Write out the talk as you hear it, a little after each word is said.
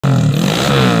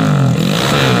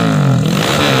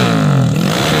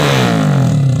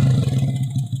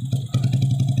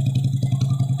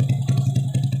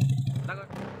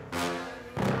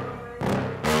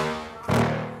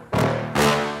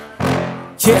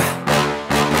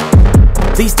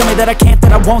Please tell me that I can't,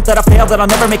 that I won't, that I fail, that I'll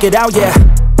never make it out, yeah.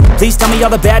 Please tell me all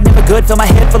the bad, never good, fill my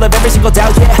head full of every single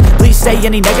doubt, yeah. Please say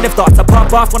any negative thoughts, I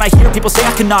pop off when I hear people say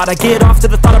I cannot. I get off to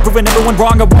the thought of proving everyone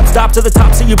wrong, I won't stop to the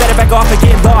top, so you better back off and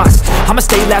get lost. I'ma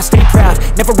stay loud, stay proud,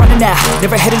 never running out,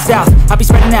 never heading south. I'll be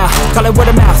spreading out, call it word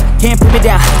of mouth, can't put me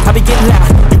down, I'll be getting loud.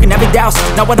 You can have your doubts,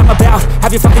 not what I'm about,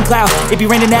 have your fucking clout, it be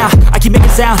raining now, I keep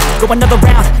making sound, go another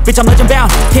round, bitch I'm legend bound,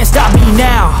 can't stop me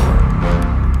now.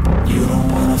 You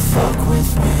don't wanna fuck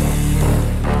with me,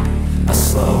 a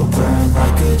slow burn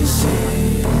like a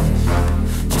disease.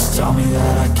 Just tell me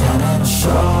that I can and I'll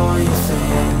show you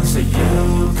things that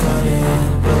you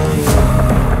couldn't believe.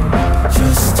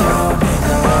 Just tell me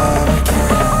that I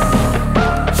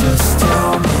can. Just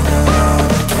tell me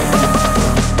that I can.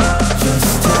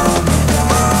 Just tell me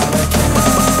that I can.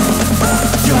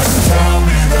 Just tell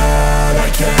me that I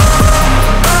can.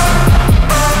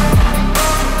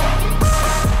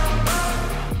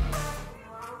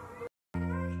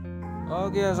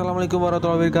 Oke, assalamualaikum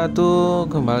warahmatullahi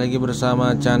wabarakatuh. Kembali lagi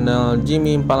bersama channel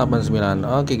Jimmy 489.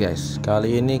 Oke guys,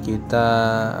 kali ini kita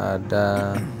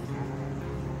ada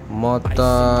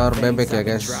motor bebek ya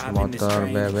guys,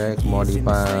 motor bebek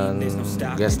modifan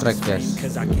grasstrack guys.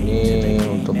 Ini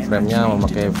untuk framenya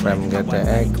memakai frame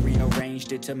GTX.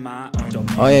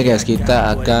 Oh ya guys,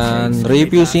 kita akan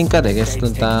review singkat ya guys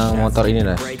tentang motor ini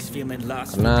guys.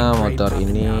 Karena motor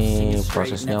ini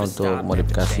prosesnya untuk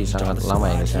modifikasi sangat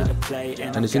lama ya guys ya.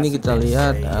 Dan di sini kita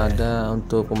lihat ada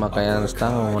untuk pemakaian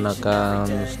stang menggunakan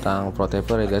stang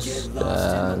protector ya guys,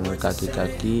 dan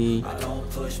kaki-kaki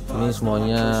ini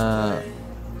semuanya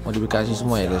modifikasi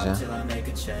semua ya guys ya.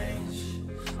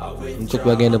 Untuk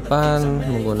bagian depan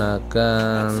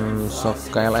menggunakan shock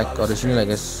KLX original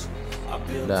ya guys.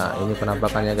 Nah, ini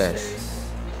penampakannya guys.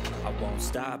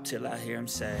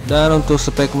 Dan untuk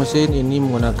spek mesin ini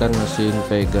menggunakan mesin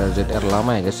Vega ZR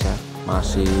lama ya guys ya,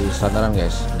 masih standaran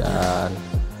guys. Dan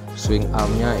swing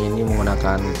armnya ini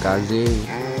menggunakan KZ,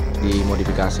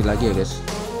 dimodifikasi lagi ya guys.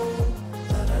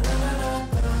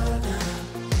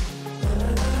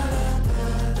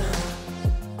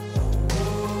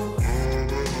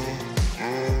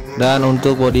 Dan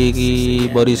untuk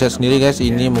body set sendiri guys,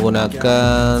 ini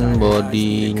menggunakan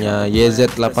bodinya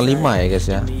YZ85 ya guys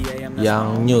ya,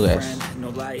 yang new guys.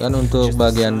 Dan untuk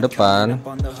bagian depan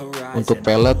untuk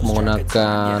pelek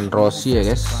menggunakan Rossi ya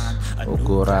guys,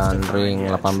 ukuran ring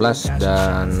 18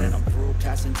 dan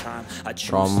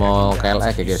tromol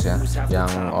KLX ya guys ya, yang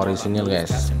original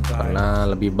guys, karena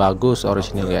lebih bagus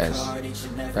original guys.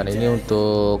 Dan ini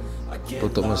untuk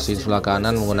tutup mesin sebelah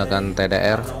kanan menggunakan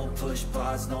TDR.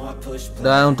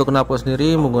 Dan untuk knalpot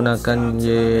sendiri menggunakan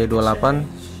Y28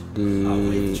 di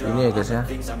ini ya guys ya,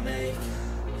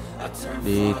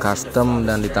 di custom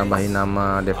dan ditambahin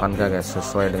nama Devanka guys,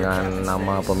 sesuai dengan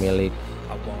nama pemilik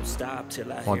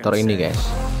motor ini guys.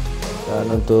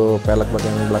 Dan untuk pelek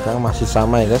bagian belakang masih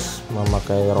sama ya guys,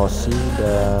 memakai Rossi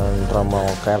dan tromol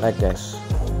KLX guys.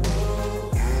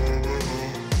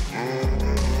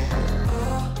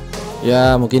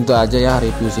 Ya mungkin itu aja ya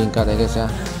review singkat ya guys ya,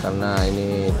 karena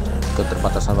ini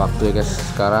keterbatasan waktu ya guys.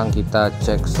 Sekarang kita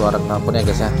cek suara knalpotnya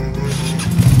guys ya.